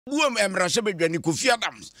Buom emrashe bedwani Kofi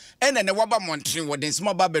Adams ene ne waba montren wode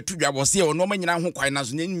small ba betu dwa bose e ono manyina ho kwan na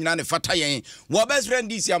so nyina ne fata yen wo best friend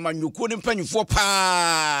this amanyuko ne mpanyufo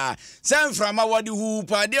pa sanframa wadi hu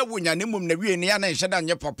pa de wonya ne mum na wie ne ya na nheda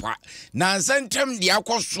nye papa na nsentem de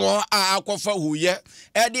akoso a akofa huye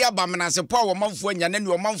e de abamenase pa wo manfo anya ne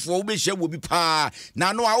wo manfo wo be hye wo bi pa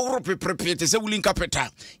na no aworo peprepete se wulin kapeta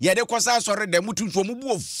ye de kosa asore de mutunfo mu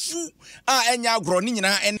bu ofu a enya agro ne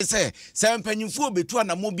nyina ene se sempanyufo betu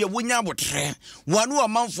na bia wonya abotre wanu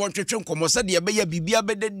amanfo twetwe nkomosa de be ya bibia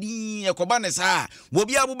bedadi ekoba ne sa wo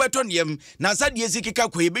bia bo beto nem na sa de sikika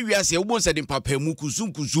ko ebe wiase wo bonsa de papa mu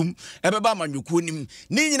kusum ebeba amanyuko nim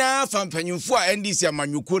ni nyina fa mpanyimfo a NDC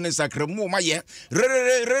amanyuko ne sakremu maye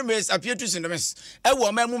remes apietu sinemes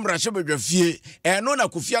ewo mamu mrahye bedwafie eno na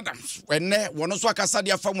Kofi Adams enne wono so akasa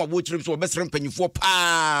de afa mu abochirim so obesere mpanyimfo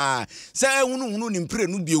pa sa hunu ni mpre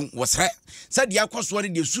nu bio wosre sa de akoso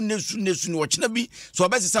de sunne wo chena bi so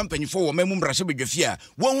apart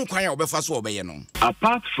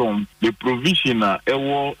from the provision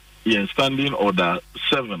in standing order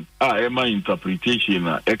 7 my interpretation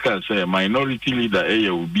eka say minority leader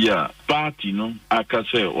will be a party no aka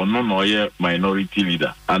say ono no minority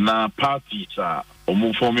leader and parties are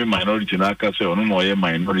forming minority na aka say ono no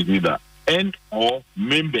minority leader and or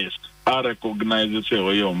members are recognized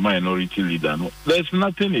say minority leader. No, there's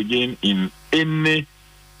nothing again in any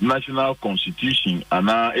national constitution and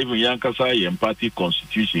even Yankasa and party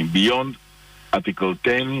constitution beyond Article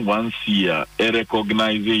 10(1)(c)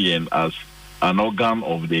 recognizing as an organ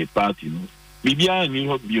of the party. Bibia ni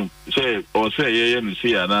hope you say or say you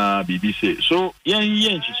say na BBC. So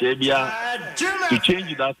yen to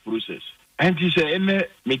change that process. And he say ene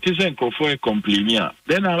metisen kofo complainia.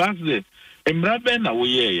 Then I ask the emrabe na wo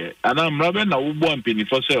ye and emrabe na wo bo ampini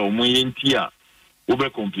for say omo yentia wo be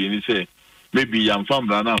complain say maybe I'm from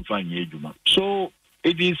Brana and so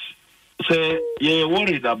it is say you're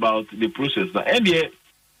worried about the process. And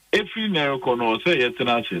if you know say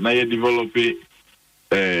now you develop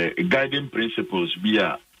guiding principles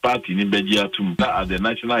via party in at the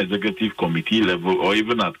National Executive Committee level or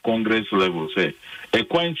even at Congress level, say a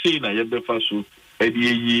quite say na yebefaso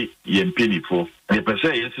yempini for the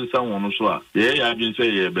person yes someone also I've been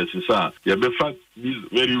say yebesisa yebefa this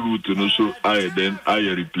very route no so then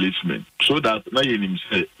higher replacement so that na yenim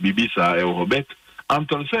say bibisa e hobet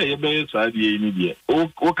until say yebe side ye ni die o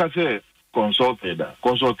ka say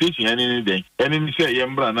consultation any day any say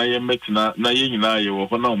yembra na yemetina na yenyina ye wo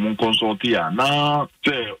na omun consult ya na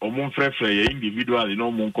say omun frefre individual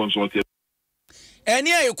no omun consult.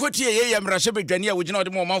 Eni ayekoti ye mrahye bedwane a wogina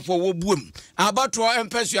ode mo manfo wo buom abato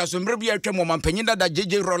empesu asombre bia atwa mo mampanyinda da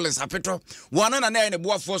JJ Rollins apeto wana na na ne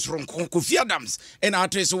boafo soronko Kofi Adams ena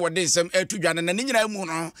atese wode sem atudwane na nyina mu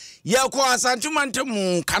no ye ko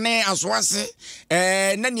asantumantemu kane asoase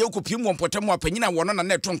na ne ekopi mu mpotemu apanyina wono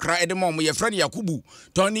na etonkra ede mo ye frani Yakubu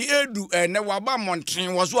Tony Edu ne waba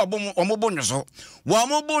montren woso abom omobonyoso wa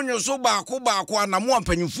mobonyoso baako anamu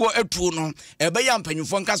ampanyimfo atu no ebe ya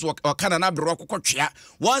ampanyimfo nkaso wakana na bero akokotwe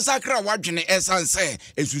one sakra wadwene esanse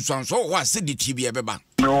esusanso ho asedi tibia beba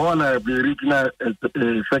no one be regional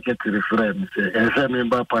secretary friend say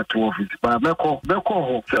member party office ba meko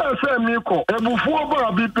ho say me ko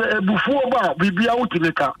ebufuo ba bibia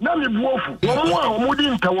utimeka na me buofu wo a omudi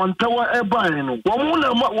ntawantawa eban no wo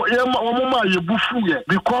na wo ma yebufu ye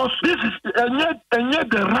because this is enye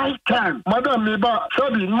the right time madam me ba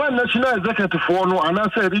sabi man national executive for no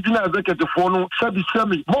and say regional executive for no sabi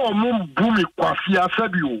mo mum bumi kwafia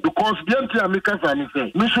sabi o because the anti america fan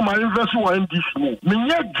say me so my invest wa NDC mo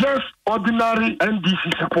just ordinary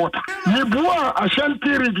NDC supporter. Nibua Ashanti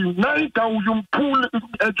region 9,000 pool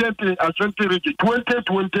agent in Ashanti region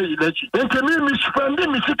 2020 election. Enti me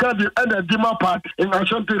spending misika the other Dima part in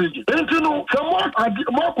Ashanti region. Enti no someone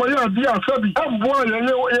more kwaya dia sabi amboa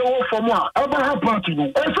ye for more Abaha party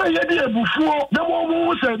no. Efe ye di ebufuo na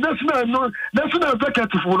mo say national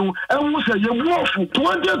executive no and we say ye wofu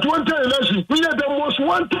 2020 election. We are the most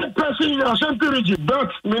wanted person in Ashanti region.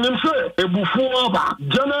 That meaning say ebufuo ba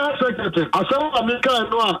General Secretary, Asam America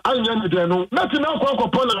no anya ni de no. Nothing now kwa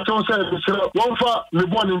pona so say one for me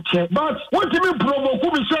born in check. But what do you provoke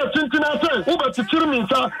me say tintina say who be tiri me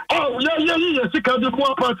say oh yeah sika de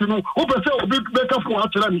kwa party no who be say obi beka for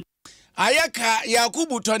actually. ayaka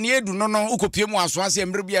Yakubu Toniedu no ukopie mu aso ase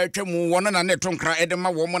emre bia atwa mu wono na ne tonkra edema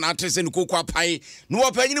wo mo na atese ne kokwa pai no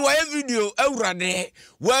wopanyini wa video awurade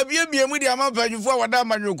wa bia mu dia mapanyufo a wada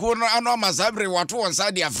amanyoko no ano amasabre wato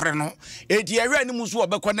wonsa dia frɛ no eti ahwa ni muso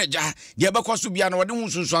obekɔ na gya dia bekɔ so bia no wode hu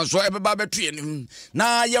sunsuanso ebeba betu enim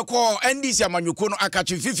na yekɔ NDC amanyoko no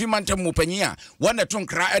akache fifi mantem mu panyi a wona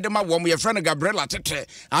tonkra edema wo mo ye frɛ no Gabriela tete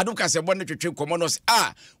Adom kasebo ne twetwe komonos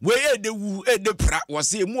we edewu edepra wo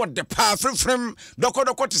se mu de frem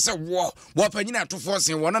doko te se wo panyina atofo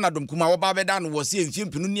sen wona na Adom kuma wo ba beda no wo se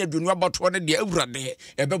mfimpinu ne aduonu abato ne de awurade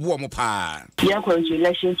ebebo mo pa yeah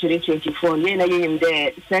election 2024 na yim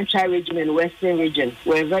the central region and western region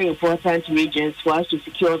were very important regions for us to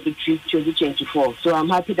secure victory 2024 so I'm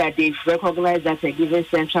happy that they've recognized that a given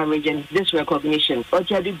central region this recognition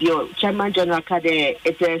Ojedu Bio Chairman General Kade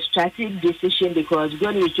it's a strategic decision because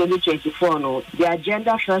going into 2024 no the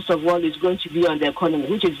agenda first of all is going to be on the economy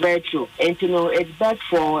which is very true. And you know, it's best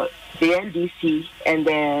for the NDC and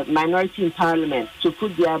the minority in parliament to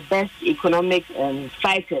put their best economic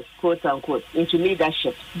fighters, quote unquote, into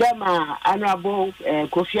leadership. Them Honorable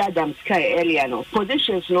Kofi Adams earlier, no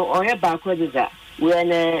positions, no, or backwards is that. We're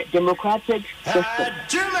in a democratic system.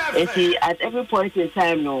 And see, at every point in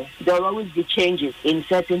time, no, there will always be changes in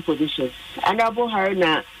certain positions. Honorable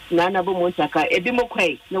Haruna. Nanabo Montaka,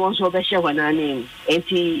 Ebimokwe, no one shall be sure when I name. And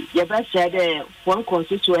he, your best said, one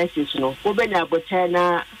constituency, no, Obena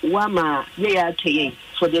Botana, Wama, Yea,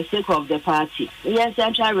 for the sake of the party. Yes,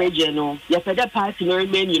 Central Region, no, your federal party will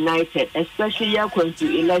remain united, especially your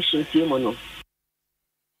country election team, no.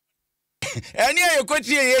 Any you could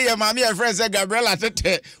hear your mammy and friends, Gabriela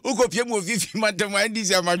Tete, who could be more 50 months of my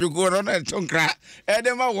December to go on and Tonkra.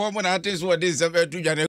 Edema woman artist what is about 2